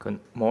Good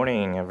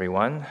morning,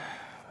 everyone.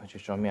 Would you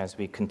join me as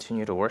we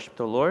continue to worship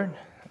the Lord,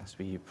 as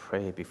we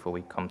pray before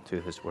we come to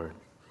His Word?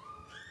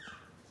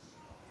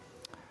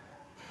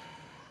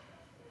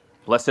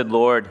 Blessed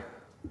Lord,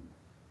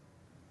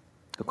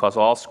 who caused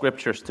all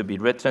scriptures to be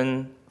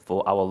written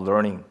for our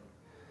learning,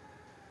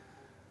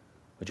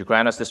 would you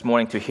grant us this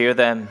morning to hear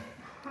them,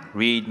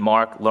 read,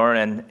 mark, learn,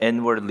 and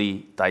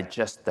inwardly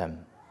digest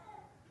them,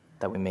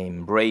 that we may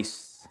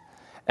embrace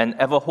and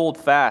ever hold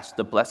fast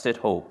the blessed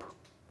hope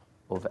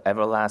of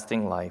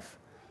everlasting life,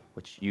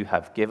 which you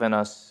have given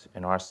us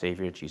in our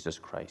Savior Jesus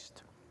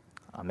Christ.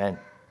 Amen.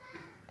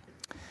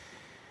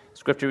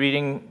 Scripture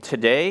reading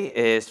today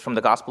is from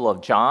the Gospel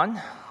of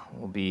John.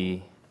 We'll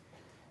be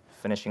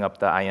finishing up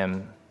the I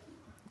Am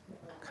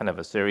kind of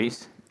a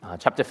series.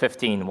 Chapter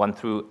 15, 1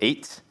 through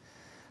 8.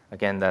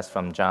 Again, that's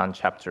from John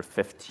chapter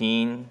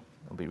 15.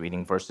 We'll be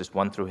reading verses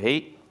 1 through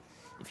 8.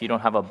 If you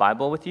don't have a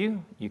Bible with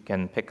you, you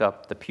can pick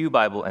up the Pew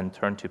Bible and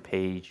turn to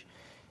page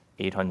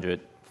 848.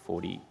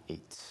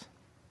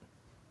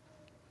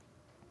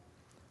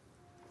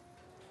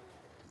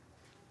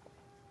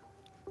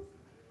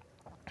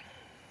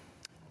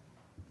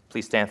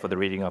 Please stand for the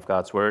reading of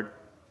God's Word.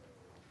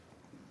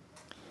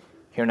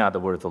 Hear now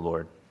the word of the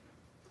Lord.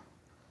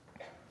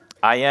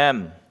 I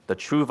am the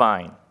true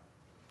vine,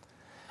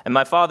 and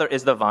my Father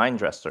is the vine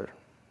dresser.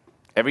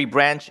 Every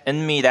branch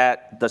in me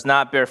that does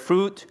not bear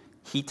fruit,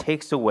 He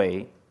takes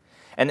away,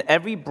 and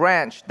every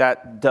branch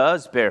that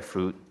does bear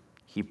fruit,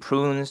 He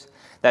prunes,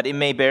 that it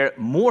may bear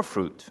more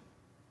fruit.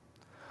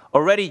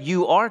 Already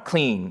you are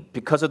clean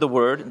because of the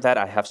word that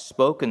I have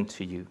spoken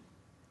to you.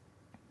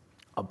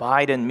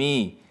 Abide in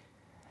me,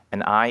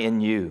 and I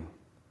in you.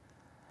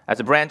 As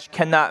a branch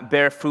cannot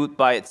bear fruit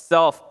by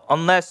itself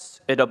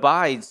unless it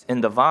abides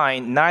in the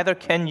vine, neither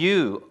can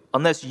you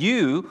unless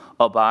you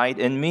abide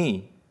in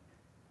me.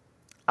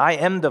 I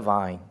am the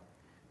vine,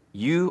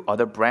 you are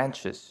the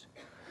branches.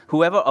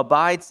 Whoever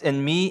abides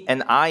in me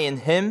and I in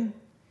him,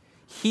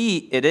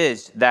 he it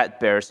is that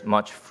bears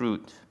much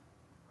fruit.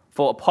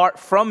 For apart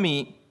from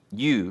me,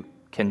 you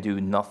can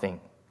do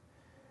nothing.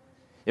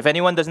 If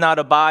anyone does not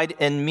abide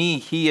in me,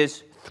 he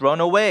is thrown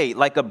away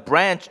like a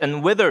branch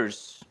and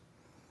withers.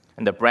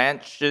 And the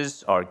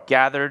branches are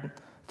gathered,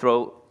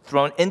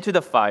 thrown into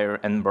the fire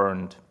and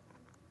burned.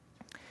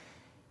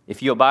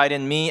 If you abide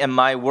in me and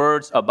my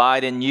words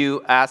abide in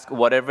you, ask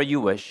whatever you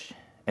wish,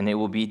 and it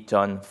will be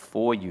done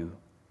for you.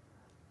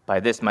 By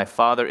this my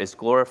Father is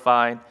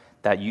glorified,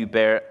 that you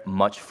bear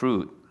much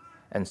fruit,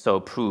 and so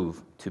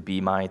prove to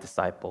be my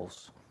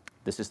disciples.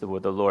 This is the word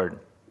of the Lord.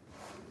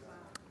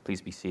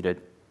 Please be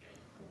seated.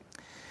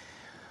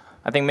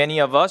 I think many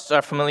of us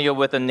are familiar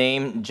with the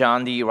name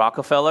John D.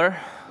 Rockefeller,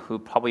 who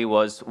probably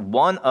was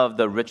one of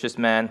the richest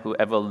men who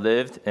ever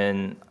lived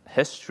in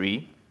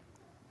history.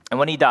 And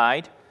when he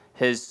died,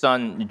 his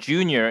son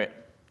Junior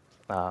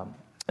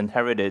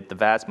inherited the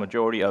vast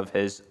majority of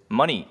his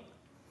money.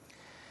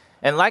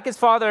 And like his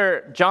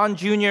father, John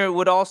Jr.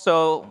 would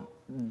also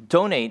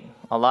donate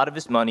a lot of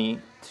his money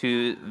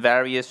to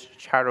various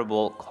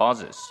charitable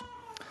causes.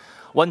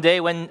 One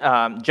day when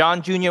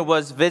John Jr.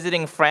 was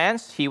visiting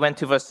France, he went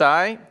to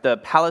Versailles, the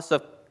palace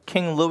of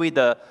King Louis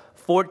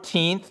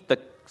XIV, the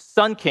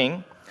Sun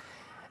King,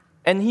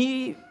 and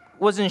he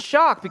was in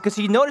shock because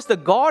he noticed the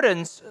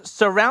gardens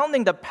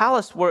surrounding the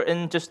palace were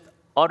in just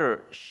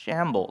utter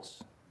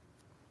shambles.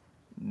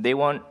 They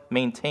weren't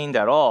maintained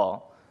at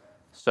all.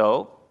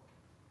 So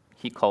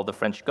he called the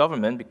French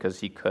government because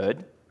he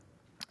could,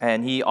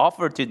 and he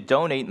offered to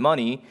donate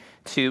money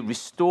to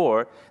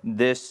restore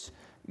this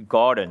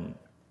garden.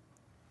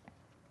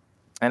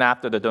 And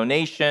after the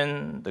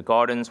donation, the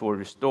gardens were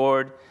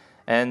restored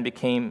and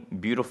became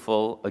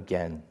beautiful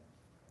again.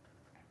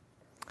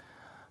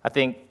 I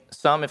think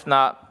some, if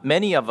not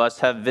many of us,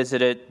 have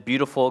visited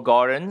beautiful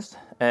gardens,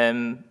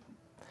 and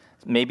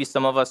maybe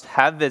some of us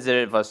have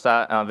visited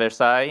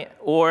Versailles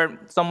or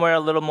somewhere a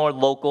little more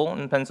local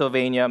in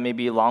Pennsylvania,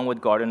 maybe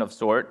Longwood Garden of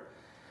sort,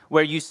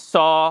 where you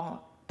saw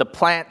the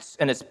plants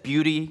and its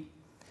beauty,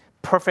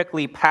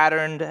 perfectly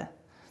patterned,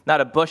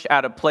 not a bush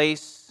out of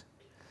place,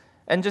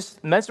 and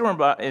just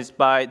mesmerized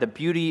by the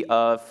beauty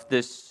of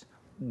this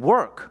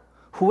work.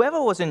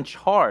 Whoever was in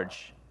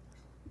charge,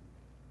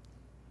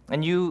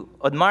 and you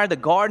admire the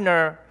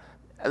gardener,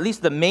 at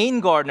least the main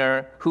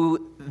gardener,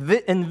 who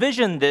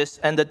envisioned this,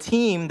 and the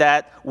team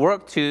that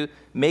worked to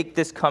make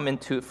this come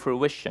into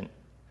fruition,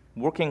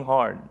 working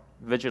hard,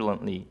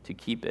 vigilantly to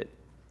keep it.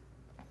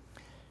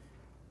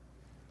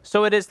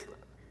 So it is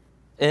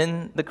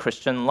in the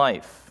Christian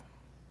life.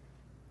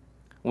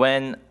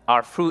 When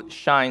our fruit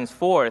shines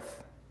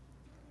forth,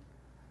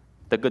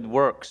 the good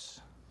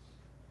works,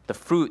 the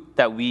fruit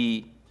that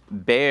we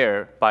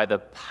bear by the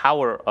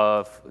power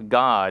of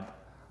God,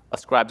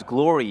 ascribes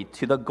glory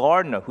to the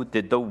gardener who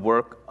did the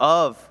work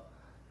of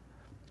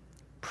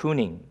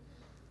pruning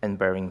and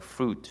bearing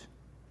fruit.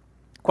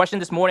 Question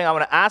this morning I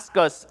want to ask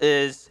us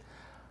is,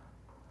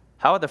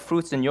 how are the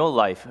fruits in your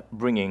life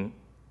bringing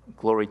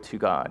glory to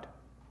God?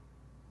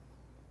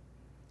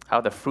 How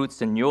are the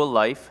fruits in your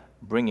life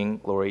bringing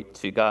glory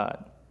to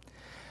God?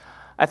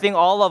 I think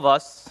all of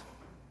us,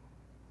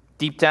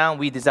 deep down,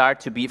 we desire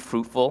to be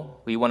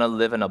fruitful. We want to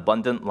live an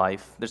abundant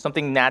life. There's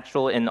something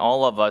natural in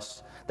all of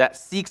us that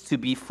seeks to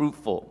be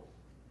fruitful.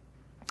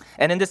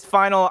 And in this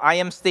final I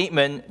am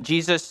statement,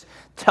 Jesus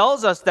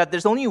tells us that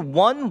there's only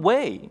one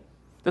way.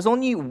 There's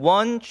only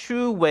one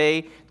true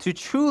way to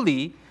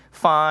truly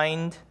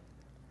find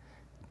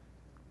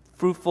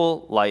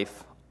fruitful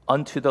life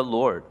unto the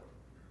Lord.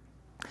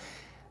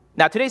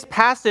 Now, today's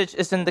passage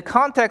is in the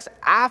context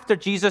after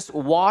Jesus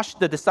washed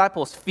the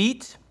disciples'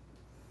 feet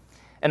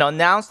and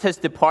announced his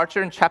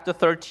departure in chapter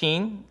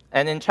 13.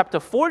 And in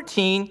chapter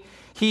 14,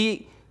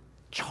 he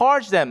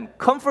charged them,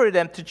 comforted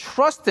them to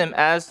trust him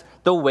as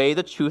the way,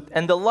 the truth,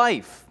 and the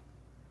life.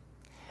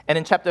 And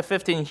in chapter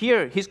 15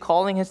 here, he's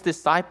calling his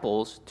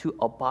disciples to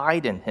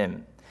abide in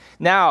him.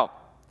 Now,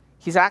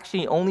 he's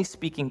actually only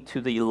speaking to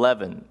the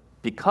 11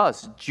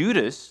 because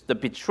Judas, the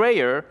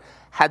betrayer,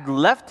 had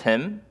left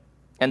him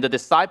and the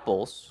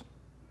disciples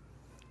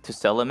to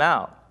sell him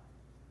out.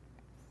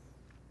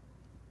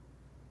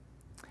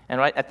 And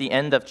right at the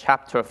end of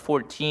chapter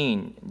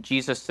 14,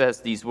 Jesus says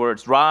these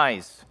words,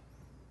 "Rise,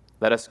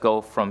 let us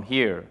go from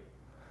here."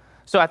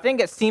 So I think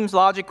it seems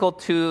logical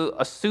to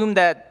assume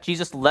that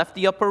Jesus left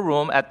the upper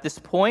room at this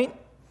point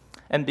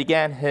and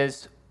began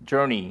his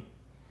journey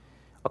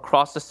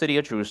across the city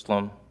of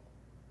Jerusalem,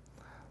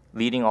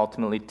 leading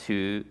ultimately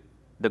to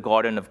the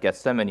Garden of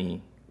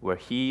Gethsemane, where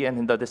he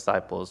and the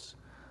disciples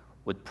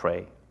would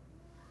pray.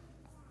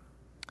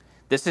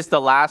 This is the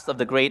last of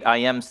the great I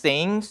am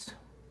sayings,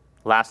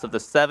 last of the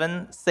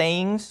 7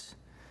 sayings.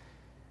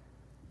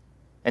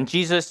 And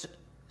Jesus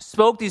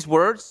spoke these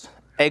words,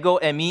 ego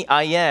eimi,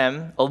 I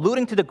am,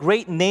 alluding to the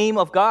great name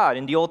of God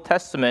in the Old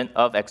Testament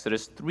of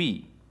Exodus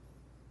 3.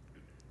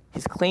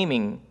 He's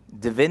claiming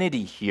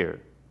divinity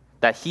here,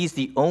 that he's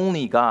the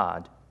only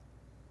God.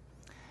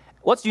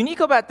 What's unique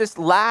about this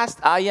last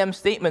I am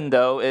statement,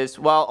 though, is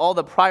while all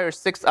the prior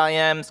 6 I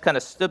ams kind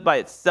of stood by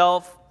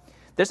itself,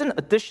 there's an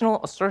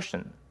additional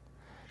assertion.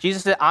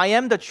 Jesus said, I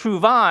am the true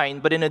vine,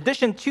 but in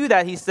addition to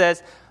that, he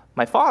says,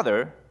 my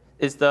Father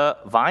is the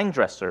vine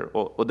dresser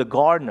or the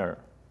gardener.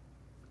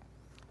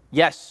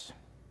 Yes,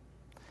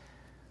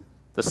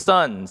 the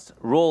Son's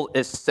role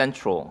is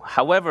central.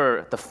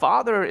 However, the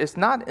Father is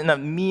not in a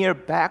mere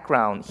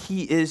background.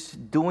 He is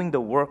doing the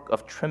work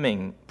of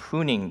trimming,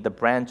 pruning the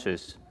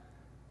branches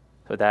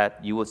so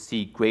that you will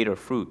see greater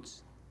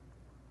fruits.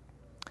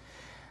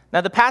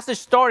 Now, the passage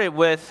started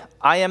with,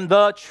 I am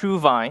the true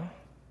vine,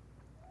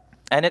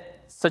 and it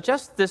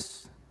suggests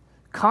this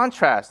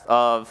contrast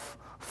of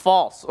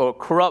false or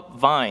corrupt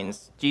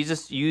vines.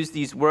 Jesus used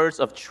these words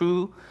of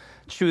true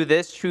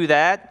this, true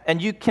that, and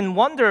you can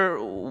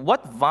wonder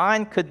what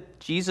vine could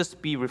Jesus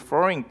be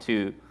referring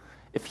to?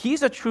 If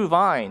he's a true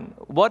vine,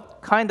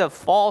 what kind of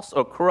false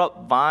or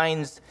corrupt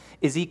vines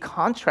is he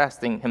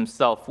contrasting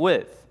himself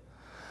with?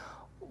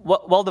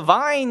 Well, the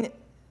vine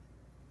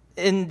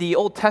in the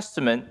Old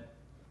Testament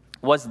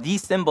was the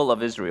symbol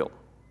of Israel.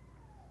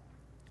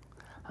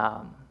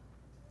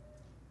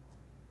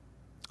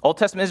 Old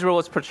Testament Israel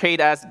was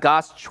portrayed as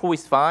God's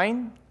choice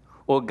vine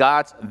or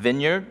God's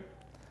vineyard.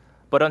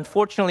 But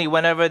unfortunately,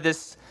 whenever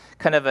this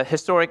kind of a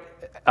historic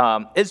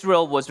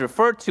Israel was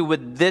referred to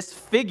with this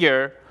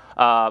figure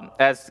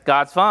as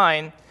God's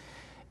vine,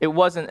 it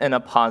wasn't in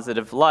a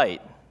positive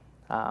light.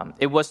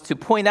 It was to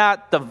point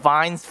out the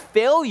vine's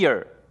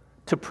failure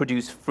to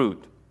produce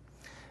fruit.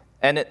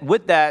 And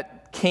with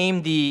that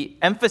came the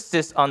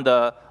emphasis on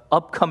the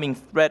upcoming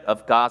threat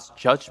of God's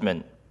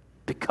judgment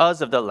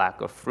because of the lack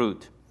of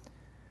fruit.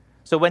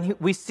 So when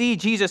we see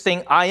Jesus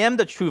saying, I am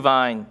the true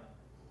vine,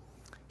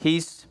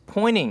 he's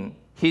pointing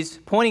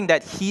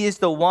that he is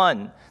the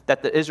one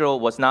that the Israel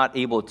was not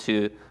able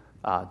to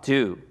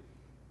do.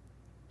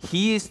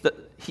 He's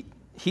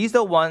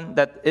the one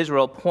that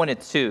Israel pointed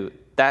to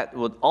that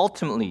would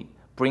ultimately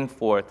bring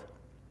forth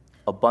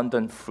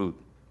abundant fruit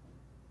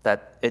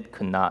that it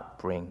could not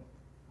bring.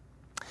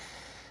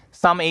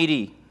 Psalm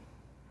 80.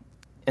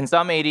 In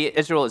Psalm 80,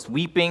 Israel is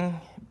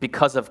weeping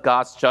because of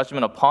God's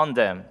judgment upon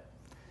them.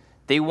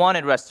 They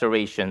wanted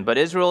restoration, but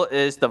Israel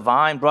is the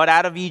vine brought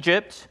out of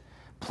Egypt,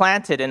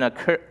 planted in a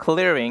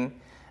clearing,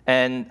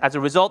 and as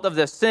a result of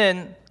their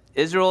sin,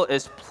 Israel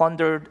is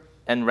plundered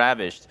and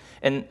ravished.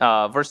 And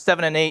verse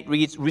 7 and 8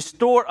 reads,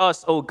 Restore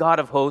us, O God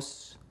of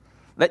hosts.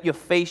 Let your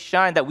face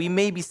shine that we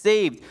may be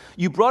saved.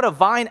 You brought a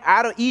vine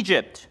out of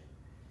Egypt.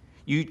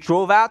 You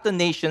drove out the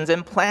nations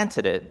and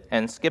planted it.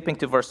 And skipping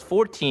to verse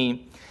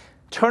 14,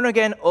 Turn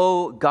again,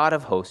 O God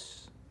of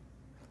hosts.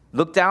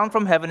 Look down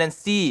from heaven and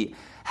see.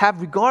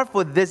 Have regard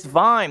for this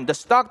vine, the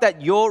stock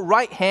that your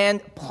right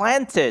hand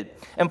planted,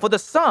 and for the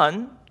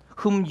son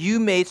whom you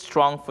made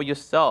strong for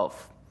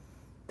yourself.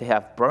 They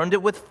have burned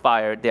it with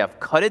fire. They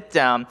have cut it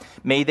down.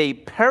 May they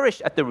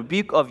perish at the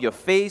rebuke of your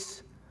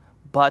face.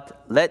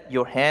 But let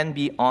your hand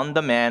be on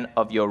the man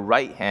of your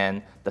right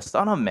hand, the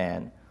Son of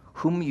Man,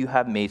 whom you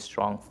have made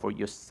strong for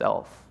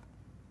yourself.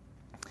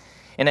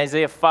 In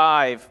Isaiah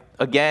 5,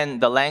 again,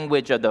 the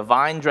language of the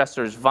vine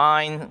dresser's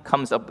vine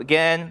comes up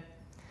again.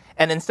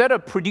 And instead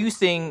of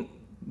producing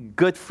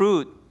good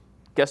fruit,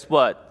 guess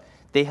what?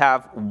 They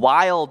have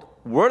wild,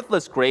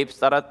 worthless grapes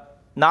that are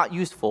not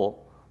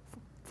useful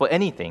for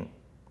anything.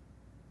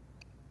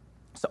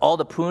 So all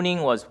the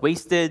pruning was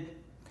wasted,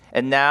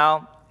 and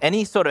now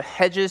any sort of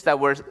hedges that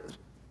were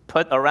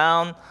put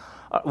around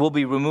will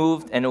be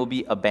removed and it will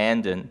be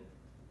abandoned.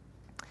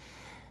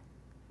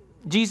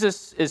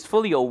 Jesus is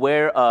fully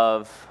aware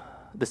of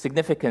the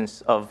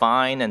significance of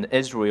vine and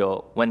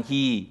Israel when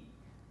he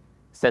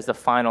says the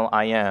final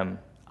I am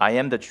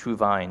the true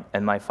vine,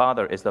 and my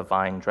Father is the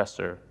vine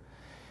dresser.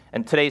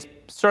 In today's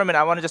sermon,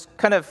 I want to just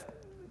kind of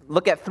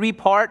look at three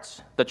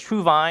parts: the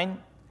true vine,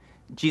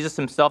 Jesus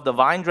himself, the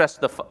vine dresser,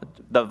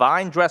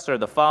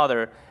 the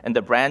Father, and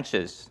the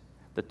branches,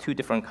 the two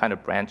different kind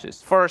of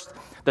branches. First,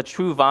 the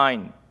true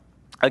vine.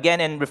 Again,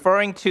 in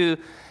referring to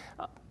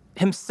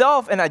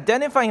himself and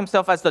identifying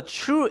himself as the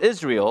true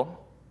Israel,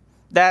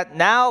 that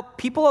now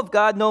people of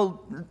God no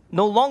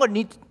longer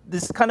need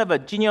this kind of a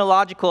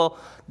genealogical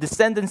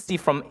descendancy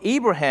from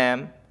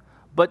Abraham,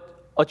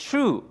 but a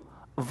true,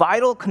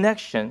 vital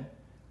connection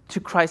to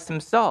Christ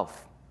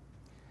himself.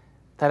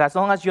 That as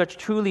long as you are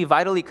truly,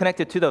 vitally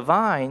connected to the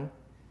vine,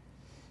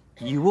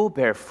 you will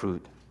bear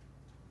fruit.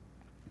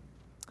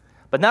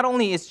 But not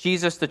only is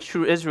Jesus the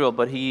true Israel,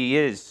 but he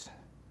is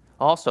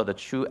also the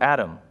true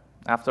Adam.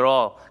 After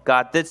all,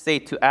 God did say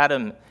to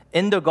Adam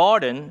in the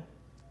garden,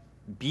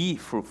 be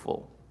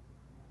fruitful.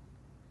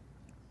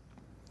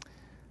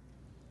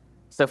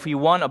 So if we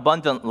want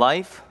abundant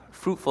life,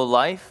 fruitful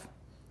life,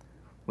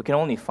 we can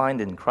only find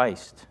in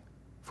Christ,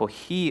 for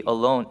he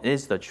alone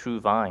is the true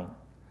vine.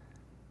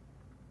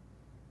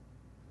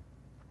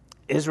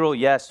 Israel,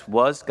 yes,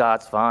 was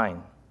God's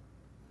vine,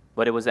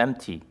 but it was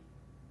empty.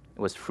 It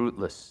was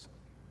fruitless.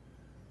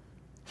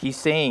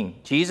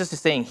 Jesus is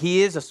saying,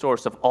 he is a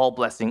source of all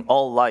blessing,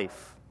 all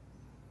life.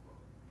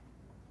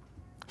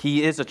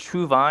 He is a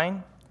true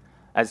vine,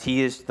 as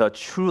he is the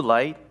true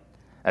light,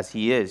 as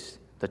he is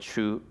the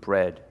true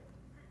bread.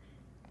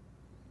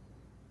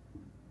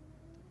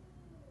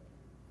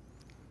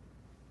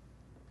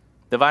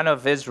 The vine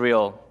of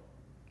Israel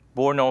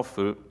bore no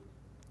fruit,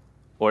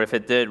 or if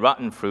it did,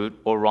 rotten fruit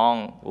or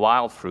wrong,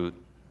 wild fruit.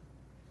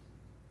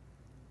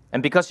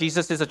 And because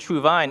Jesus is a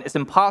true vine, it's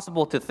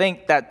impossible to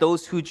think that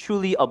those who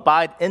truly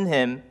abide in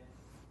him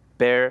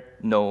bear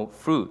no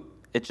fruit.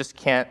 It just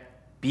can't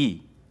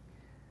be.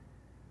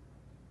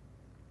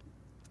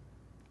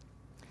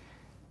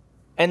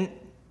 And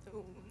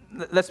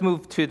let's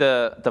move to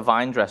the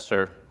vine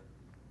dresser,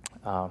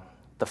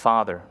 the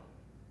Father.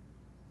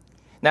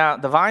 Now,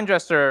 the vine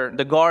dresser,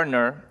 the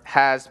gardener,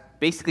 has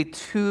basically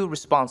two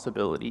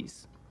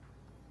responsibilities.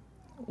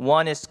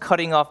 One is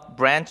cutting off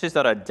branches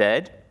that are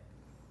dead,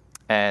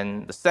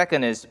 and the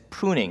second is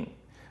pruning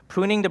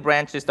the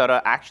branches that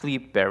are actually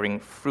bearing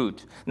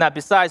fruit. Now,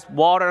 besides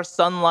water,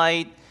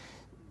 sunlight,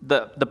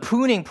 the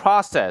pruning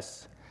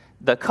process,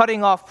 the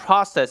cutting off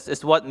process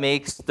is what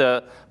makes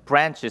the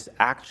branches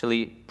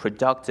actually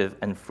productive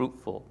and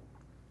fruitful.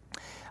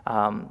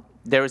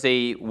 There is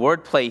a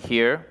wordplay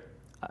here.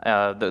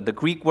 The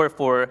Greek word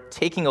for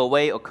taking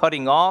away or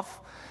cutting off,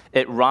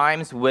 it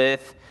rhymes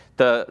with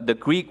the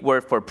Greek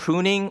word for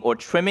pruning or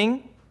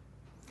trimming.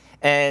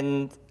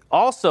 And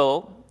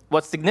also,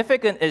 what's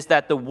significant is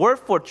that the word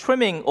for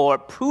trimming or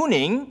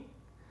pruning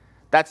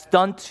that's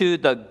done to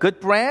the good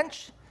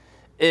branch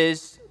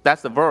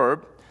that's the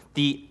verb.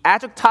 The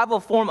adjectival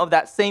form of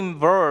that same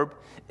verb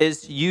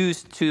is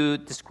used to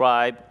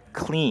describe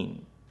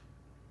clean.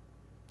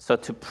 So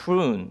to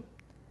prune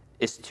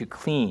is to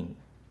clean.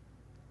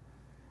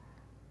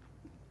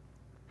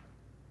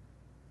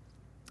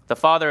 The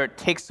Father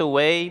takes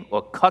away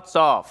or cuts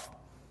off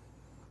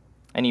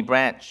any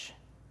branch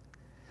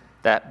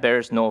that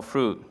bears no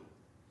fruit.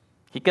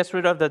 He gets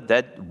rid of the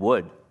dead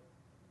wood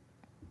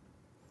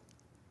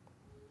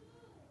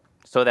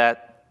so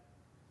that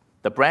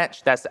the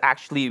branch that's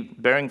actually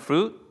bearing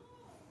fruit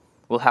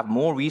will have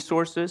more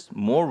resources,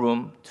 more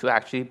room to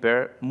actually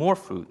bear more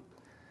fruit.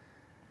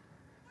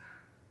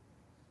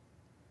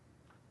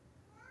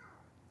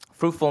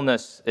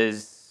 Fruitfulness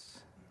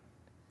is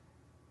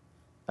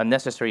a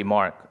necessary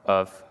mark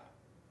of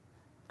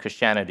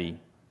Christianity.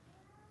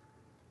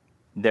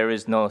 There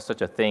is no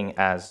such a thing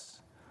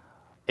as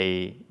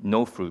a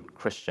no-fruit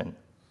Christian.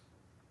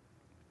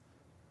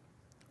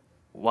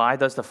 Why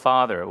does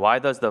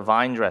the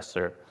vine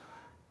dresser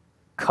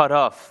cut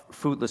off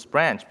fruitless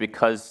branch?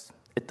 Because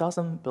it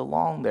doesn't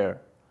belong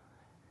there.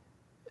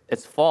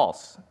 It's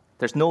false.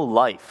 There's no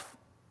life.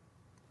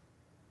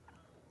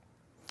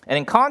 And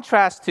in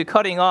contrast to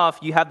cutting off,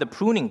 you have the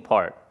pruning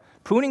part.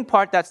 Pruning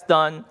part that's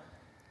done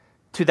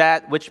to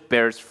that which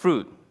bears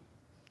fruit.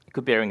 It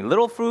could bearing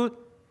little fruit,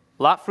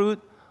 lot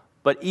fruit,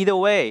 but either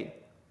way,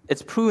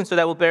 it's pruned so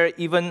that it will bear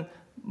even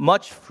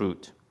much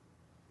fruit.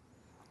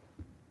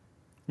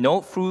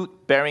 No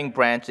fruit-bearing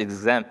branch is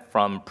exempt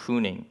from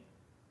pruning.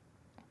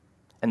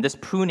 And this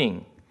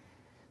pruning,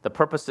 the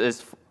purpose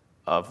is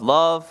of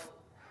love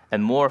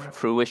and more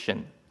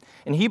fruition.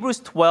 In Hebrews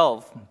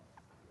 12,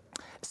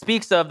 it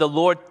speaks of the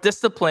Lord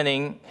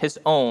disciplining his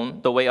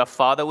own the way a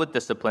father would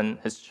discipline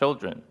his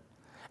children.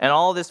 And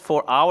all this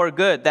for our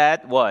good,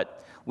 that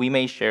what? We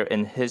may share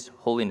in his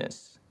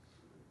holiness.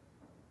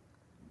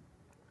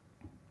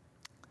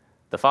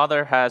 The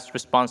Father has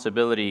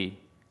responsibility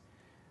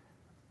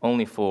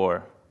only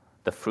for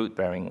the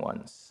fruit-bearing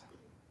ones.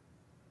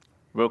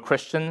 Real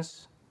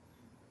Christians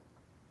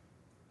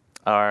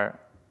are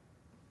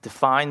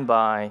defined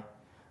by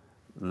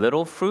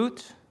little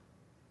fruit,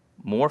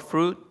 more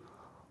fruit,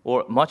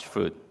 or much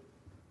fruit,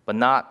 but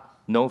not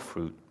no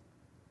fruit.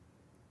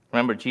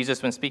 Remember,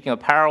 Jesus, when speaking of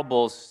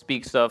parables,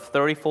 speaks of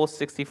 30-fold,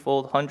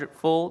 60-fold,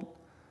 100-fold,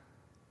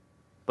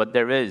 but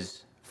there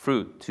is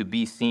fruit to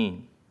be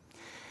seen.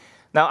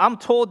 Now, I'm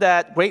told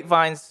that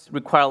grapevines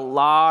require a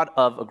lot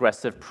of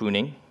aggressive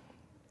pruning.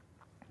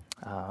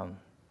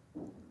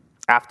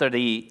 After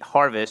the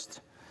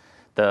harvest,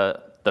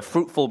 the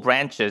fruitful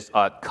branches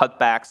are cut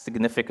back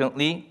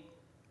significantly.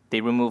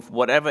 They remove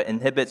whatever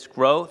inhibits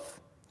growth.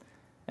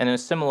 And in a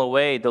similar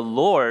way, the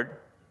Lord,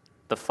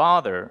 the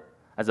Father,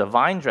 as a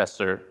vine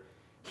dresser,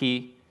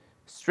 he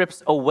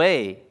strips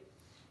away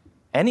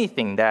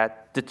anything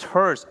that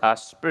deters our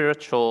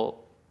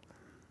spiritual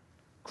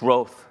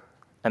growth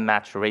and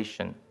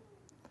maturation.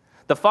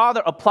 The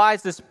Father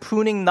applies this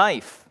pruning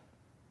knife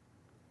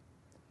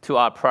to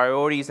our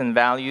priorities and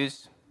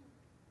values,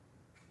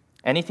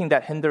 anything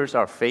that hinders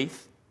our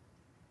faith,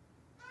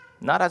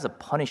 not as a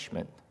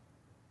punishment,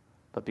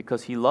 but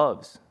because he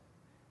loves,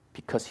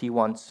 because he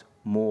wants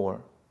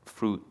more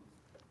fruit.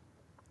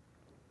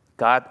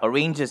 God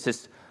arranges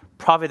his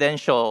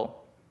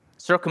providential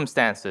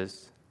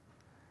circumstances,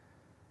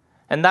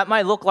 and that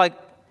might look like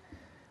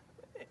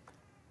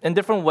in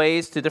different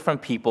ways to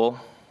different people,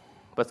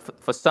 but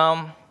for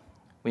some,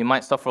 we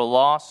might suffer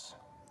loss,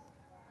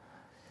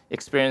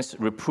 experience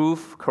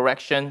reproof,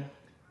 correction.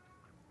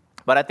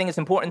 But I think it's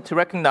important to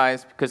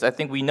recognize, because I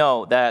think we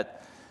know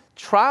that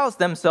trials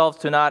themselves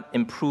do not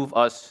improve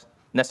us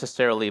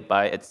necessarily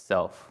by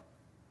itself.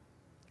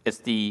 It's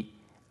the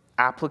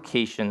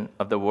application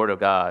of the Word of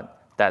God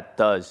that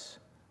does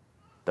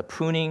the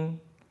pruning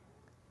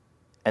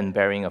and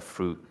bearing of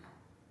fruit.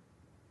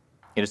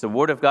 It is the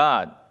Word of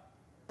God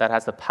that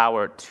has the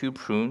power to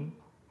prune,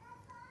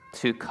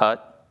 to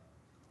cut,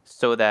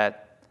 so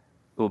that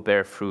it will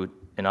bear fruit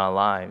in our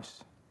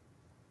lives.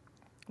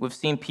 We've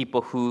seen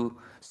people who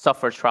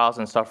suffer trials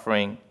and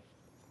suffering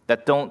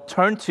that don't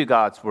turn to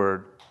God's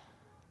Word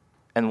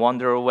and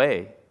wander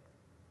away.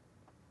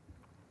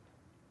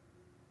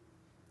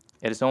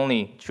 It is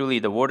only truly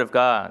the Word of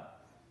God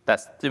that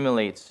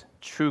stimulates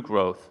true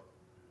growth.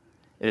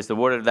 It is the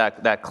Word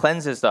that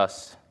cleanses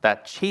us,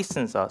 that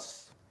chastens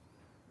us.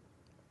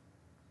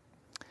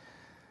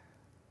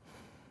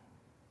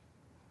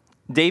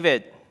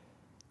 David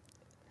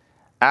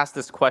asked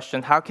this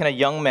question, how can a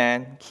young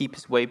man keep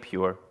his way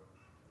pure?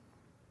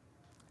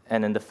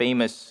 And in the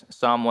famous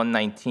Psalm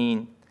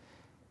 119,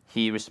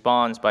 he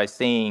responds by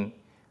saying,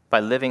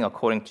 by living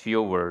according to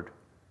your word.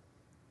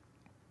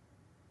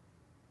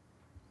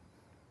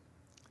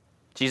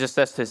 Jesus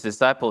says to his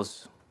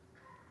disciples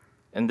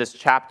in this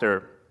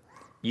chapter,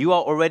 you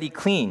are already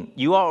clean,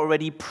 you are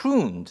already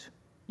pruned,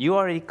 you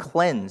are already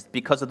cleansed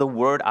because of the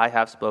word I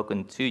have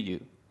spoken to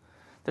you.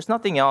 There's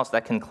nothing else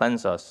that can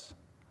cleanse us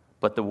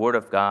but the Word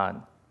of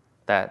God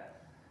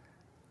that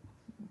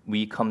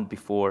we come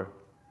before.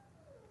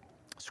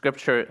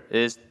 Scripture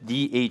is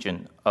the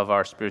agent of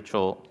our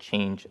spiritual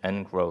change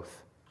and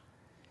growth.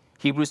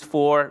 Hebrews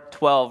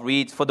 4:12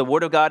 reads, for the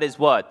Word of God is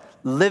what?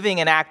 Living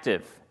and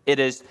active. It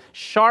is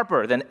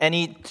sharper than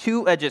any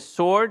two-edged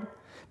sword,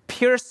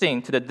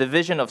 piercing to the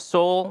division of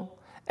soul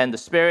and the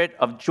spirit,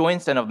 of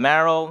joints and of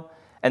marrow,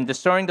 and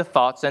discerning the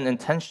thoughts and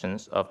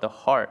intentions of the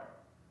heart.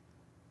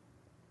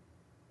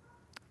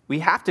 We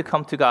have to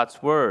come to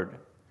God's Word,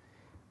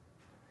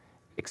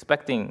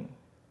 expecting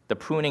the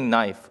pruning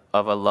knife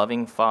of a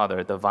loving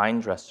Father, the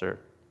vine dresser,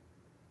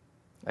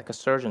 like a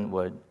surgeon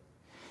would.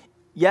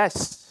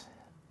 Yes,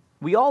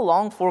 we all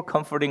long for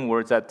comforting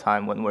words at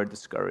times when we're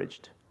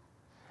discouraged.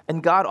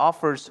 And God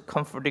offers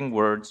comforting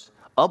words,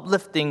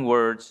 uplifting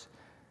words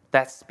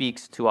that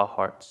speaks to our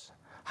hearts.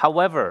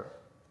 However,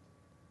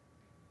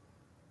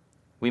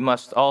 we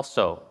must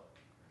also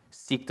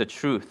seek the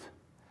truth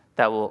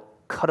that will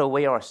cut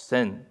away our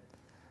sin,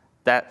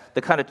 that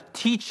the kind of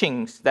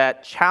teachings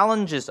that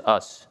challenges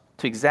us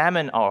to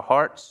examine our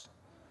hearts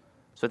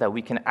so that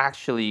we can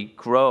actually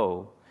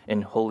grow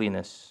in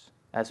holiness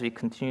as we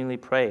continually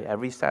pray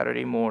every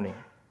Saturday morning.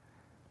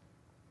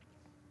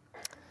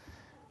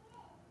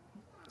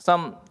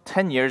 Some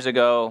 10 years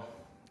ago,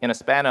 in a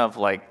span of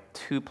like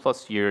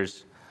 2+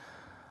 years,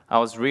 I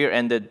was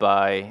rear-ended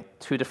by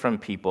 2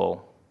 different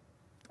people.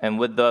 And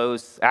with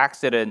those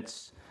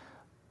accidents,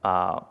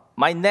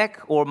 my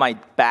neck or my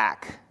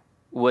back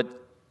would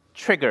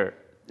trigger,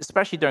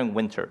 especially during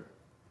winter.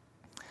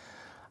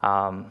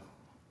 And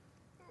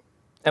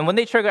when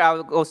they trigger, I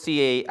would go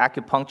see an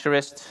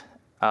acupuncturist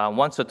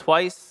once or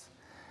twice.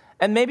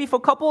 And maybe for a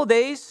couple of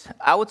days,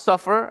 I would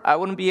suffer. I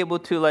wouldn't be able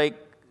to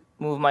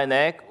move my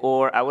neck,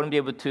 or I wouldn't be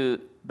able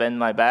to bend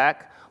my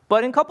back.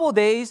 But in a couple of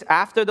days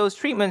after those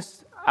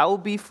treatments, I will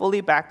be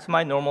fully back to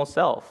my normal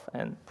self,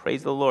 and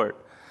praise the Lord.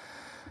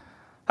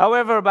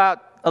 However, about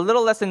a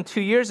little less than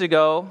 2 years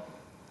ago,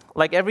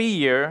 like every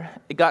year,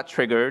 it got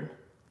triggered.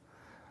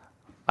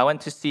 I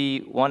went to see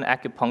one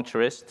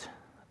acupuncturist,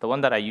 the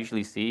one that I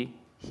usually see.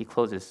 He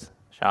closed his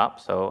shop,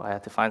 so I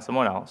had to find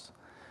someone else.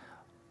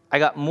 I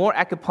got more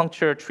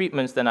acupuncture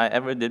treatments than I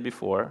ever did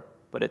before,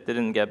 but it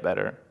didn't get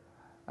better.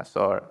 I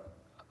saw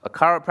a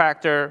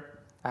chiropractor.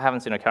 I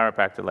haven't seen a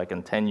chiropractor like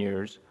in 10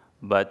 years,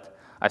 but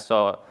I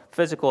saw a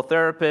physical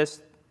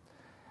therapist,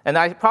 and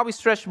I probably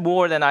stretched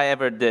more than I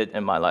ever did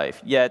in my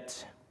life,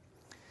 yet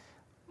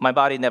my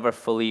body never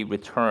fully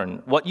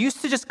returned. What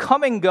used to just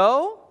come and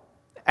go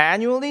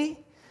annually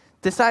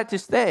decided to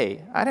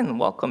stay. I didn't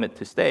welcome it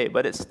to stay,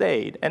 but it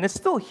stayed, and it's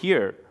still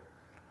here.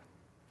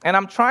 And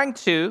I'm trying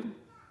to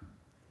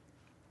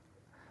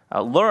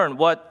learn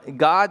what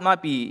God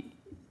might be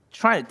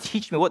trying to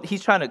teach me, what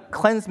He's trying to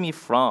cleanse me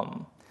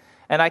from.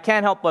 And I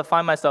can't help but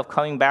find myself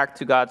coming back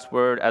to God's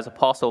Word as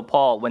Apostle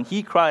Paul. When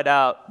he cried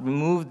out,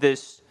 "Remove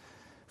this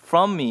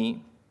from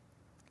me,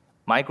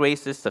 my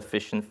grace is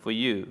sufficient for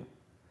you."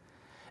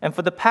 And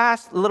for the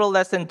past little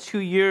less than 2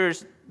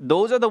 years,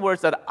 those are the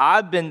words that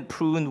I've been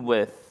pruned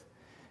with.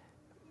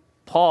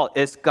 Paul,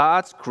 is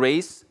God's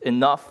grace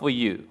enough for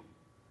you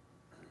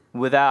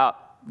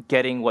without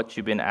getting what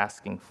you've been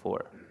asking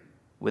for?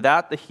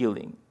 Without the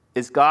healing,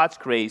 is God's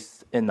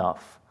grace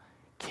enough?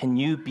 Can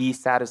you be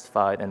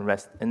satisfied and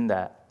rest in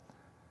that?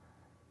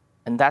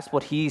 And that's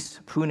what he's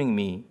pruning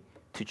me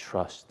to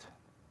trust.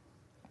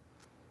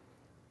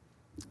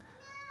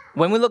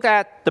 When we look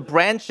at the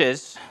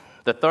branches,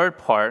 the third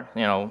part,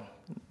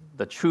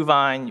 the true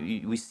vine,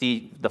 we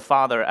see the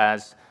Father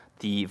as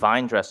the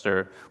vine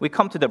dresser. We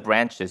come to the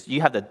branches. You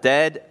have the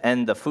dead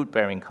and the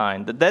fruit-bearing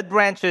kind. The dead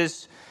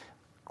branches,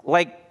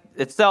 like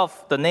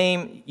itself, the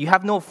name, you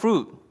have no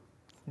fruit.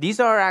 These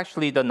are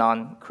actually the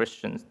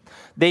non-Christians.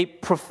 They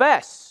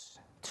profess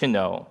to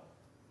know,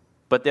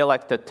 but they're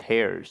like the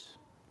tares.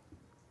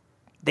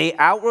 They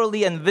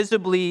outwardly and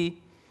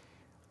visibly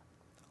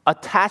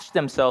attach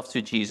themselves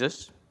to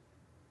Jesus,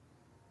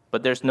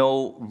 but there's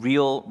no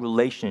real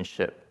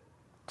relationship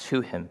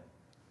to Him,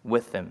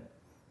 with Him.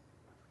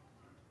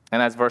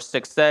 And as verse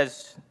 6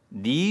 says,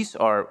 these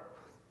are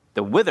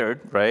the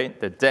withered, right,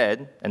 the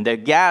dead, and they're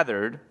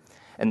gathered,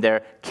 and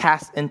they're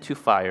cast into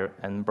fire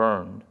and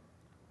burned.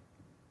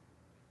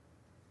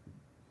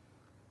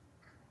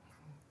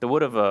 The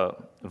wood of a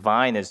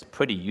vine is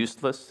pretty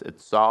useless.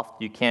 It's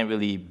soft. You can't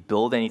really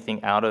build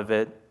anything out of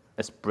it.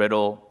 It's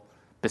brittle.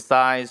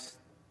 Besides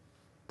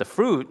the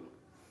fruit,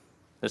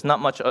 there's not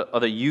much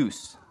other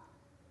use.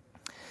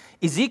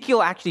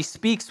 Ezekiel actually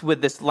speaks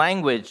with this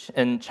language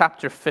in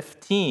chapter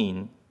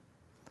 15.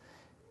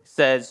 It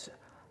says,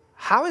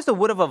 "How is the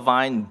wood of a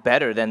vine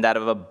better than that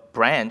of a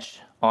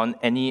branch on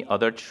any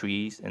other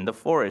trees in the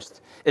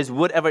forest? Is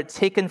wood ever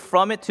taken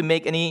from it to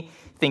make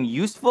anything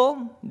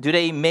useful? Do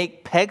they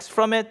make pegs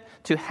from it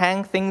to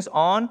hang things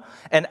on?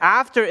 And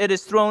after it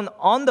is thrown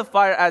on the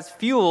fire as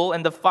fuel,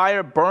 and the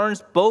fire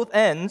burns both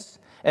ends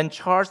and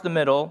chars the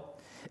middle,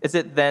 is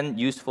it then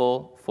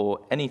useful for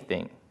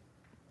anything?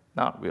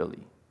 Not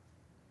really."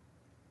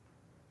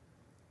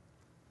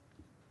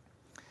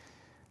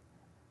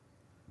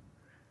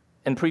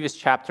 In previous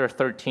chapter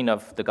 13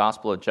 of the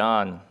Gospel of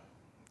John,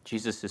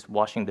 Jesus is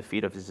washing the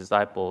feet of his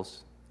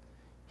disciples.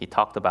 He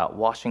talked about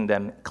washing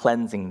them,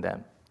 cleansing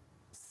them.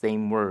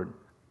 Same word,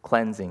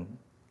 cleansing.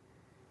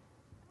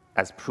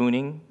 As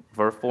pruning,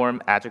 verb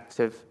form,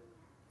 adjective.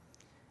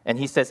 And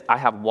he says, "I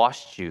have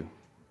washed you."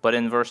 But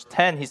in verse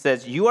 10, he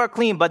says, "You are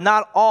clean, but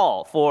not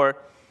all, for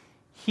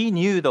he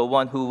knew the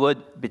one who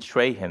would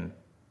betray him.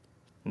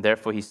 And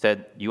therefore he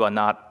said, you are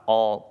not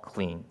all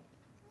clean."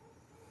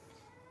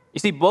 You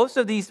see, both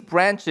of these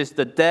branches,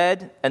 the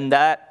dead and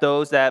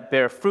those that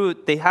bear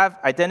fruit, they have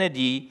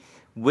identity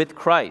with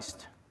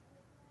Christ.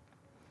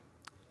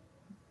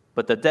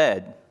 But the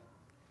dead,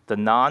 the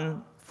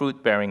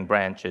non-fruit-bearing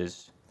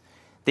branches,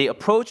 they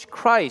approach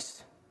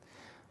Christ,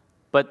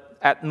 but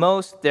at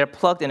most they're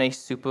plugged in a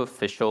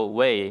superficial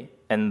way,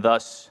 and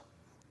thus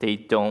they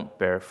don't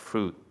bear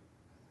fruit.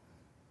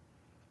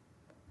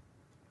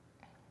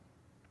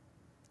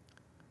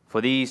 For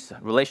these,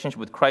 relationship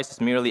with Christ is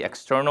merely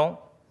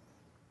external,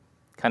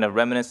 kind of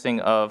reminiscing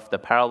of the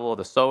parable of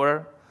the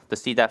sower, the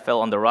seed that fell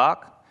on the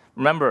rock.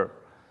 Remember,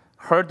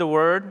 heard the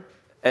word,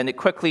 and it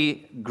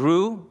quickly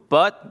grew,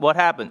 but what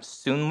happened?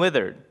 Soon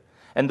withered.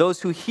 And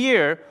those who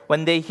hear,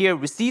 when they hear,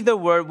 receive the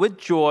word with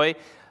joy,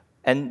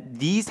 and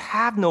these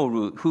have no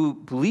root, who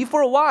believe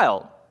for a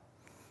while,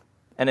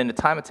 and in the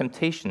time of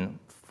temptation,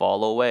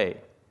 fall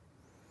away.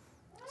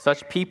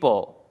 Such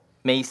people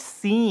may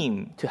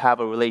seem to have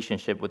a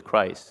relationship with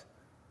Christ,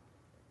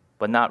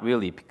 but not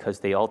really,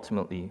 because they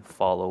ultimately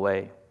fall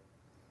away.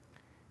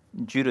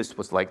 Judas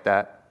was like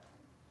that.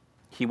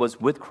 He was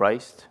with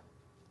Christ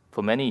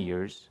for many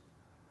years,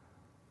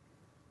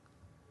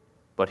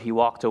 but he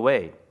walked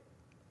away.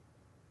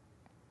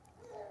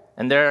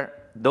 And there are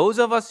those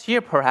of us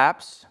here,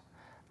 perhaps,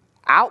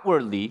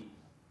 outwardly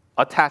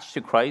attached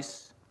to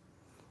Christ.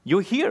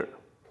 You're here.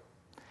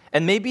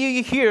 And maybe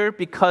you're here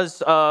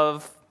because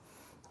of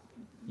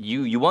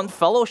you want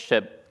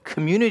fellowship,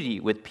 community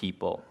with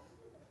people.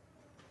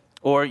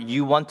 Or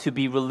you want to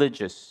be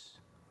religious.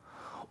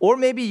 Or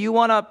maybe you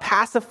want to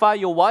pacify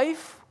your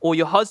wife or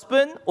your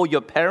husband or your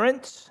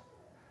parents.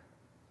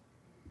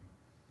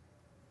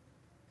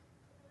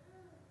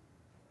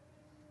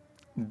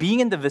 Being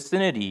in the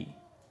vicinity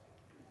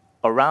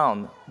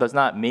around does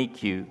not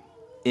make you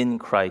in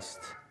Christ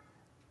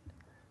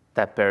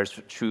that bears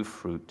true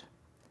fruit.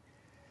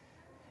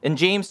 In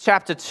James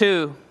chapter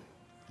 2,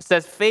 it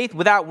says, faith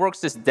without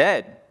works is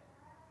dead.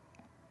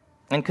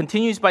 And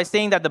continues by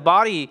saying that the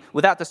body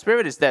without the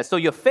spirit is dead. So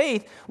your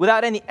faith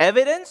without any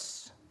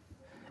evidence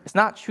is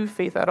not true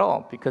faith at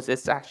all because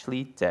it's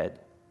actually dead.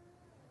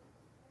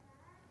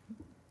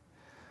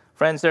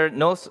 Friends, there are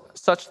no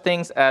such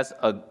things as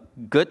a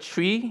good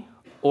tree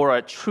or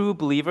a true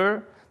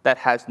believer that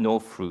has no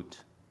fruit.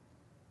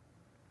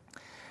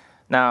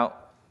 Now,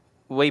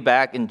 way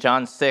back in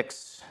John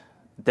 6,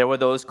 there were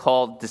those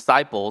called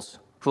disciples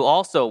who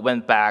also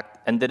went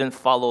back and didn't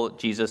follow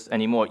Jesus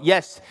anymore.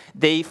 Yes,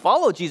 they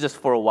followed Jesus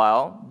for a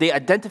while. They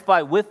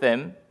identified with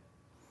him,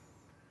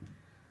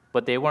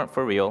 but they weren't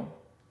for real.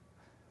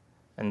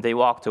 And they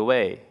walked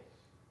away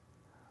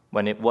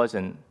when it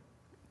wasn't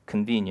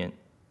convenient.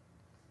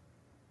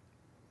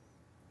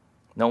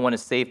 No one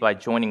is saved by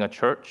joining a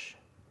church,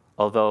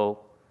 although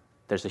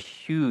there's a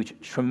huge,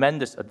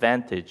 tremendous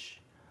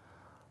advantage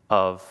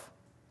of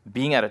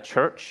being at a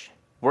church,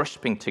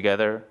 worshiping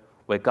together,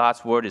 where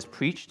God's word is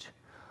preached,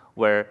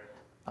 where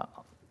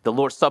the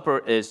Lord's Supper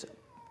is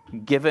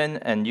given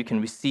and you can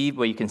receive,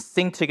 where you can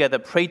sing together,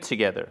 pray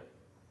together.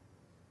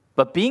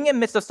 But being in the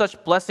midst of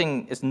such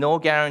blessing is no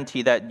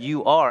guarantee that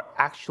you are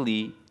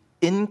actually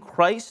in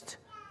Christ,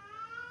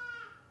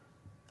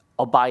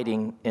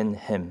 abiding in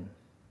him.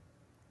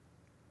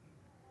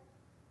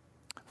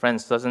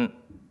 Friends, doesn't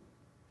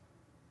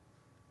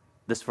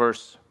this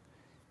verse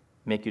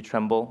make you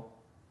tremble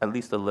at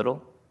least a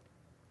little?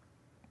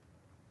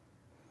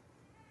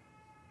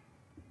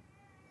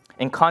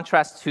 In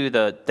contrast to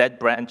the dead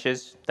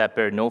branches that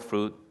bear no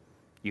fruit,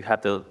 you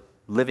have the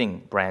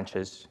living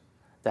branches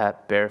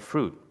that bear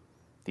fruit.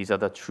 These are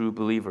the true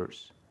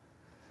believers.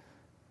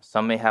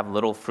 Some may have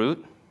little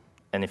fruit,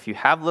 and if you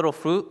have little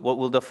fruit, what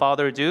will the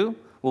Father do?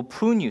 Will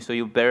prune you so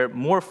you bear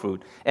more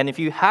fruit. And if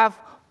you have a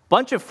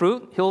bunch of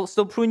fruit, he'll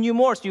still prune you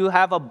more so you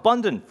have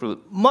abundant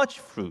fruit, much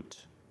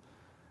fruit.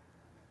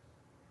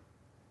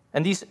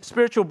 And these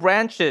spiritual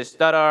branches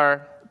that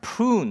are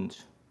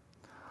pruned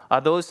are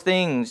those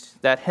things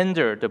that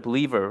hinder the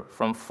believer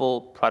from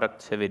full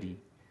productivity.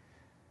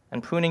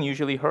 And pruning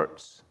usually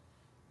hurts.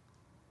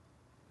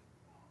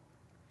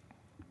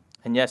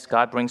 And yes,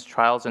 God brings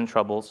trials and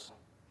troubles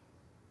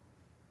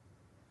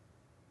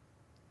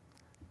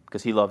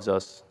because he loves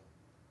us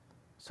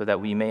so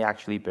that we may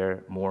actually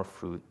bear more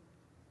fruit.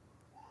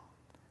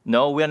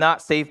 No, we're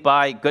not saved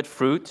by good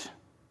fruit,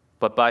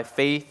 but by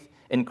faith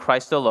in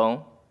Christ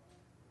alone.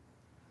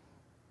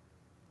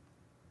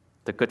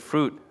 The good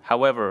fruit,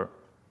 however,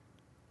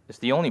 is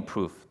the only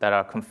proof that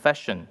our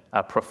confession,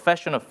 our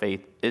profession of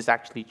faith is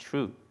actually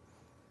true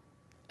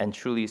and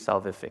truly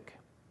salvific.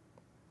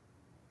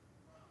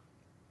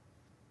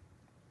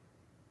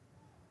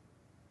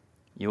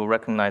 You will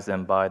recognize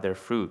them by their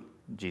fruit,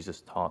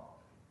 Jesus taught.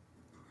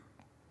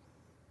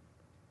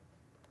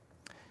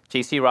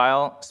 J.C.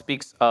 Ryle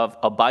speaks of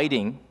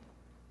abiding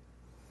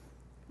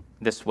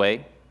this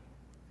way,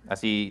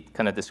 as he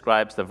kind of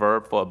describes the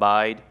verb for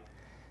abide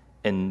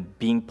in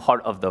being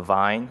part of the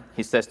vine.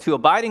 He says, to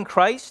abide in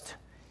Christ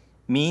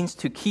means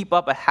to keep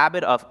up a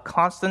habit of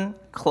constant,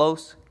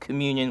 close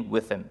communion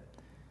with him,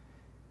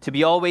 to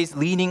be always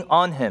leaning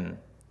on him,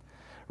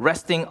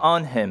 resting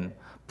on him,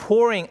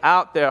 pouring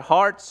out their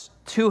hearts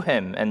to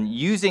him and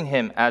using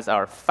him as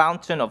our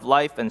fountain of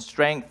life and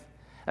strength,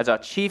 as our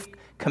chief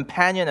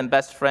companion and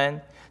best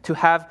friend. To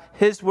have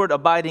his word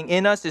abiding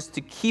in us is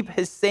to keep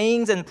his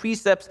sayings and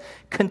precepts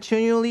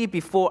continually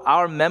before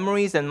our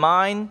memories and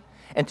mind,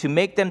 and to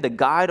make them the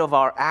guide of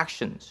our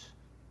actions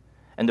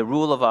and the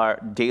rule of our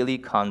daily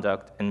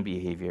conduct and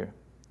behavior.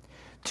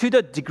 To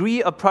the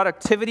degree of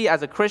productivity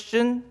as a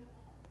Christian,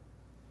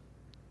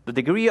 the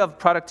degree of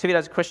productivity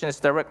as a Christian is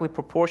directly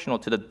proportional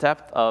to the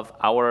depth of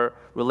our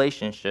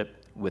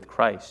relationship with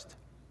Christ.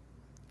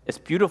 It's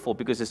beautiful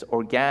because it's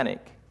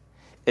organic,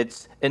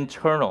 it's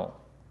internal.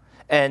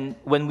 And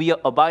when we are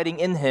abiding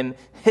in him,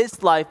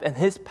 his life and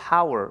his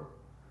power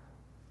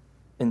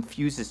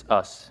infuses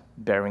us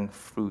bearing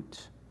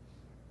fruit.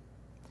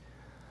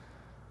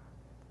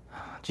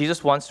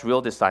 Jesus wants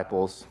real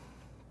disciples,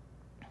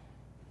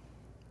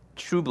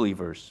 true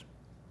believers,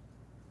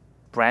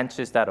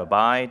 branches that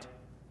abide,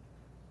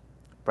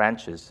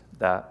 branches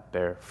that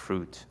bear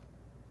fruit.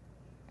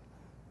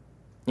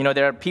 You know,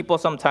 there are people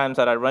sometimes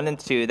that I run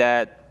into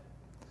that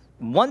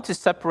want to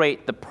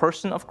separate the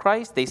person of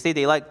Christ. They say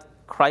they like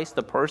Christ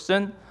the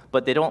person,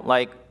 but they don't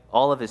like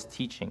all of his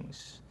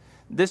teachings.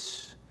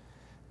 This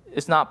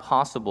is not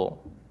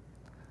possible.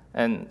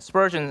 And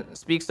Spurgeon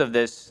speaks of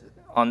this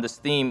on this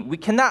theme. We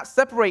cannot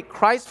separate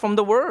Christ from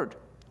the Word,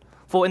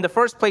 For in the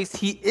first place,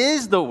 he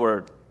is the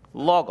word,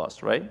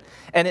 logos, right?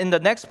 And in the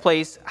next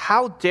place,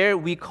 how dare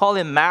we call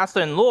him master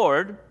and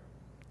Lord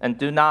and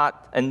do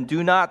not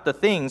the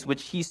things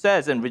which he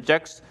says and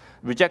reject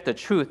the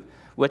truth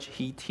which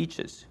he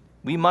teaches.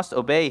 We must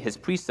obey his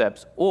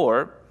precepts,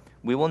 or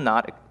he will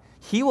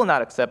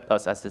not accept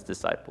us as his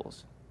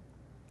disciples.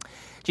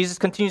 Jesus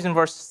continues in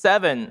verse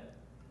 7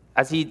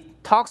 as he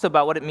talks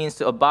about what it means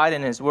to abide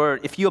in his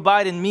word. If you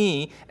abide in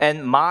me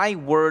and my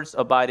words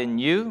abide in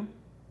you,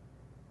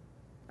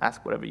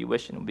 ask whatever you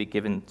wish and it will be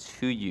given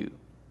to you.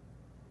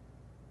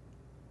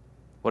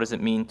 What does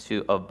it mean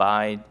to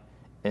abide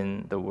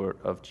in the word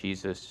of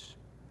Jesus?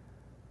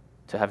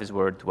 To have his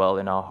word dwell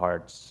in our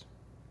hearts.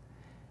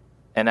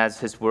 And as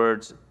his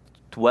words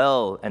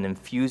dwell and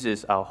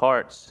infuses our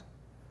hearts,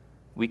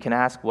 we can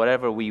ask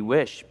whatever we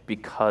wish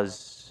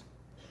because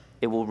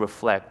it will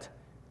reflect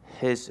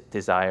his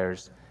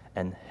desires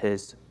and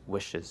his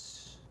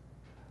wishes.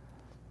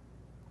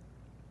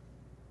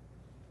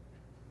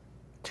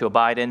 To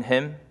abide in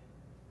him,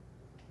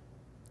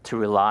 to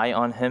rely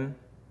on him,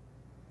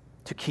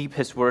 to keep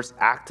his words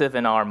active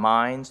in our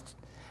minds,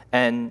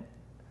 and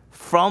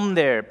from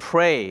there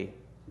pray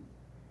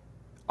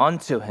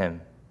unto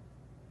him.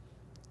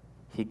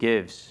 He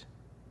gives,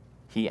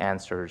 he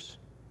answers,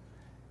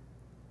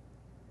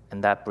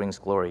 and that brings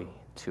glory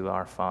to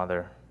our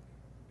Father.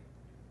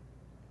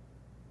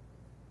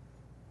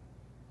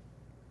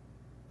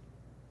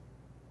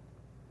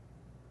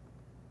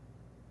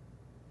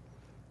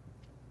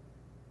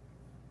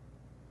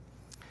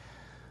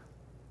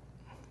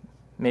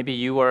 Maybe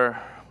you were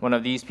one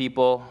of these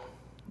people,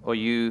 or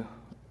you,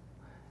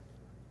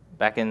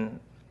 back in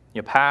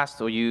your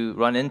past, or you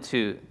run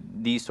into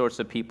these sorts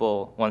of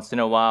people once in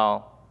a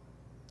while,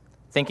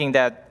 thinking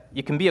that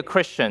you can be a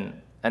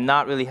Christian and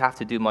not really have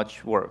to do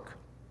much work.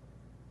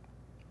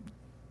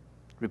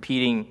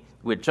 Repeating,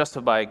 we're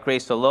justified by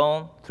grace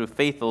alone, through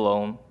faith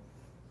alone,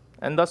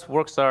 and thus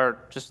works are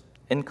just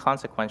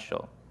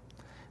inconsequential.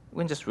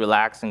 We can just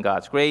relax in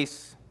God's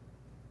grace,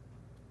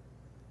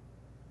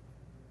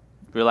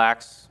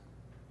 relax,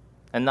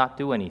 and not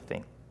do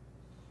anything.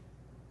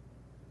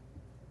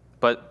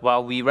 But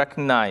while we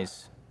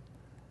recognize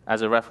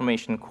as a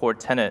Reformation core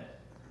tenet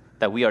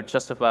that we are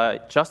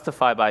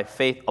justified by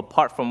faith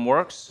apart from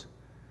works,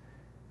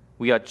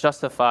 we are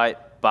justified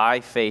by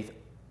faith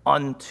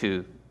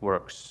unto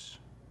works.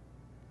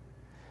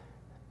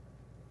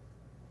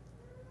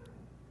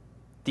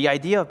 The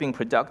idea of being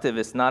productive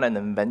is not an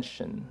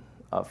invention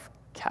of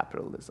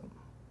capitalism.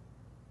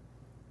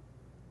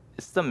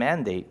 It's the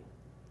mandate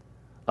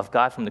of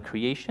God from the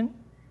creation.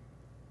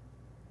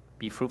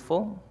 Be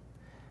fruitful.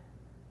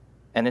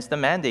 And it's the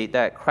mandate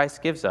that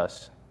Christ gives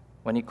us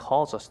when he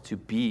calls us to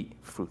be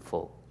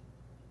fruitful.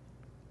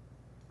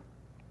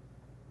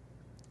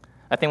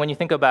 I think when you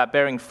think about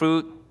bearing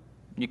fruit,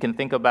 you can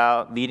think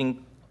about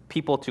leading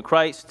people to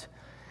Christ,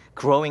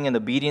 growing in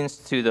obedience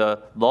to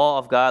the law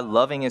of God,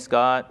 loving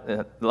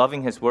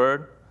his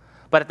word.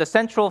 But at the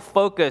central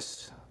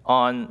focus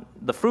on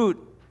the fruit,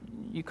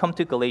 you come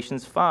to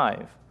Galatians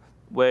 5,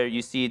 where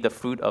you see the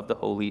fruit of the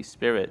Holy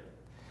Spirit,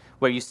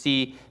 where you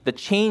see the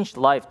changed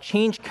life,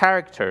 changed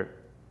character,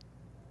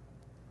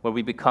 where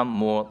we become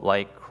more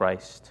like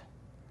Christ.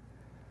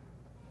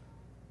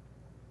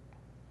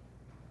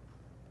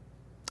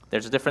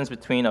 There's a difference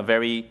between a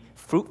very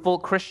fruitful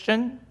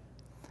Christian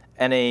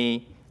and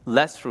a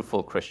less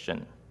fruitful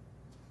Christian.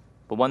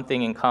 But one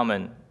thing in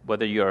common,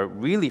 whether you're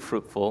really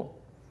fruitful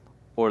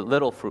or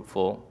little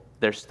fruitful,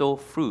 there's still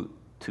fruit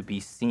to be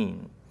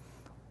seen.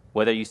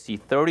 Whether you see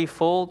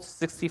 30-fold,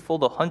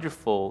 60-fold,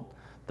 100-fold,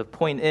 the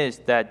point is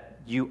that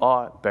you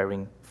are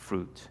bearing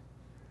fruit.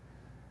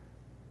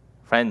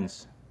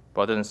 Friends,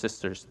 brothers and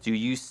sisters, do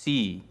you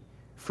see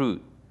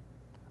fruit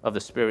of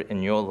the Spirit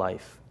in your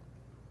life?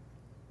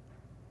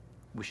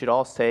 We should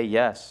all say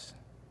yes.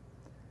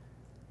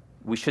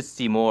 We should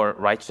see more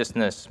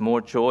righteousness,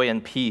 more joy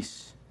and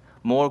peace,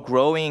 more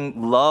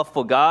growing love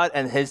for God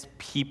and his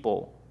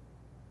people.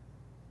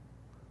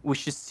 We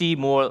should see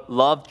more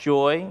love,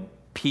 joy,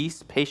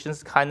 peace,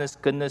 patience, kindness,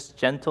 goodness,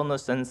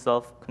 gentleness, and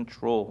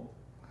self-control.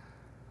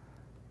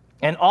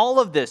 And all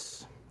of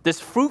this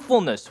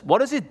fruitfulness, what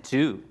does it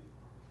do?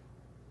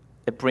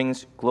 It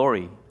brings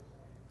glory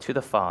to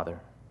the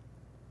Father.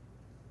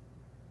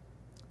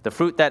 The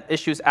fruit that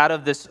issues out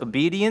of this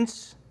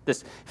obedience,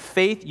 this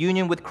faith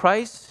union with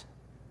Christ,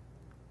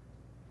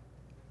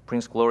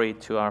 brings glory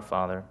to our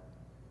Father.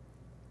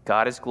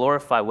 God is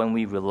glorified when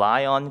we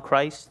rely on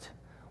Christ,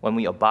 when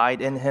we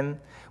abide in him,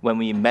 when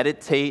we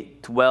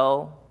meditate,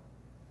 dwell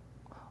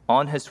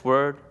on his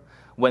word,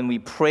 when we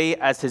pray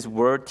as his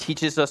word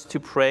teaches us to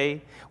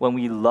pray, when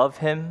we love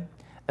him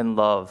and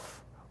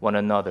love one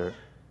another.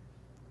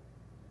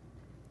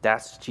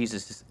 That's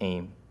Jesus'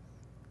 aim,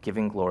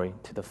 giving glory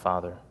to the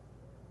Father.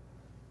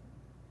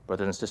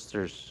 Brothers and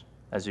sisters,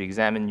 as you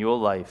examine your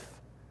life,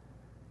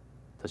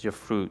 do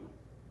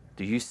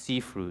you see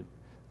fruit?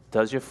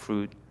 Does your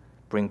fruit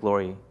bring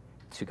glory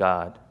to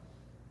God?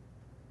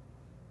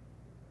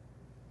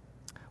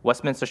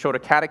 Westminster Shorter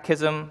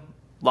Catechism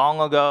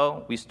Long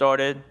ago, we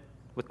started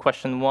with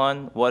question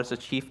 1, what is the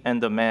chief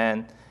end of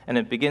man? And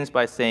it begins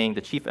by saying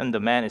the chief end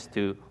of man is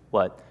to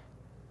what?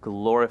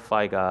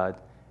 Glorify God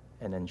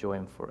and enjoy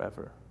Him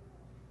forever.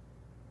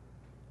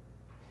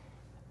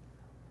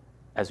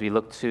 As we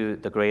look to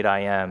the great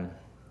I Am,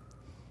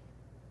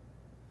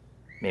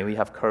 may we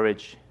have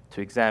courage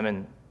to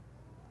examine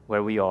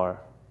where we are,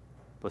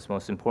 but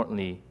most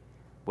importantly,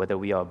 whether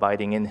we are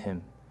abiding in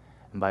Him,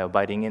 and by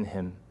abiding in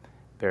Him,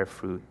 bear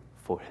fruit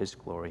for His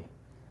glory.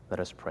 Let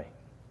us pray.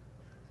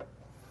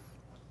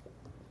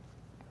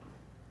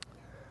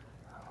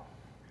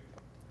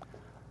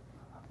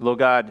 Lord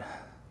God,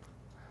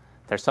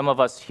 there's some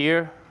of us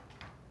here,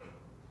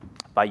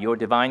 by your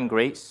divine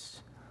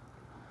grace,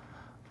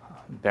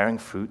 bearing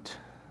fruit.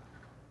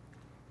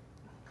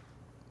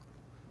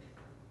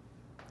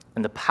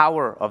 And the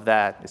power of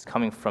that is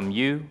coming from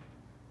you.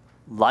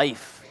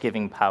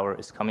 Life-giving power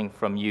is coming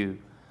from you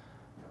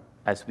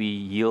as we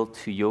yield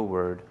to your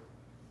word.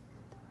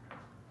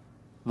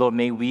 Lord,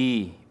 may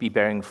we be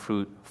bearing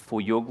fruit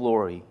for your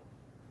glory,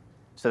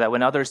 so that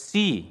when others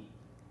see,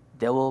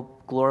 they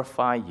will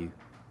glorify you.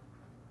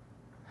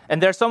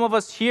 And there are some of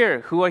us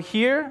here who are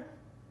here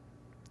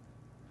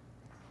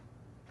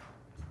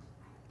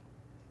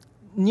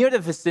near the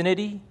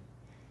vicinity,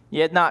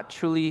 yet not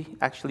truly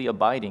actually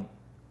abiding.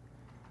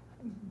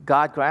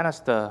 God, grant us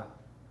the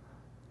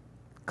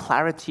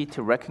clarity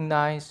to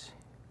recognize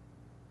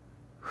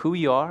who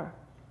we are,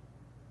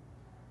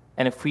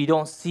 and if we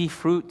don't see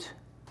fruit,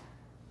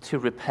 to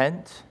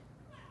repent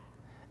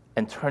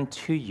and turn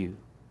to you,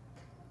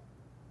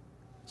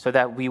 so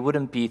that we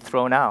wouldn't be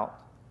thrown out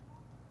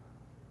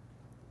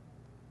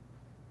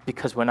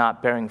because we're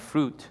not bearing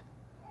fruit,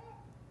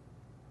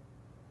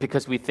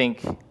 because we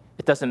think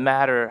it doesn't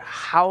matter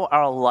how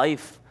our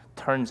life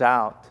turns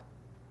out,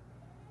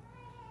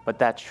 but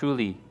that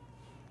truly,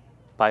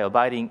 by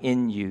abiding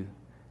in you,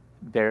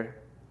 bear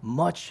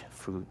much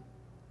fruit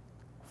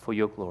for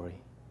your glory.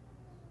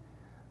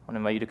 I want to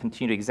invite you to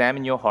continue to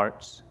examine your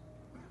hearts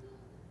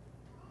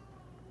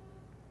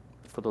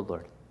for the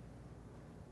Lord.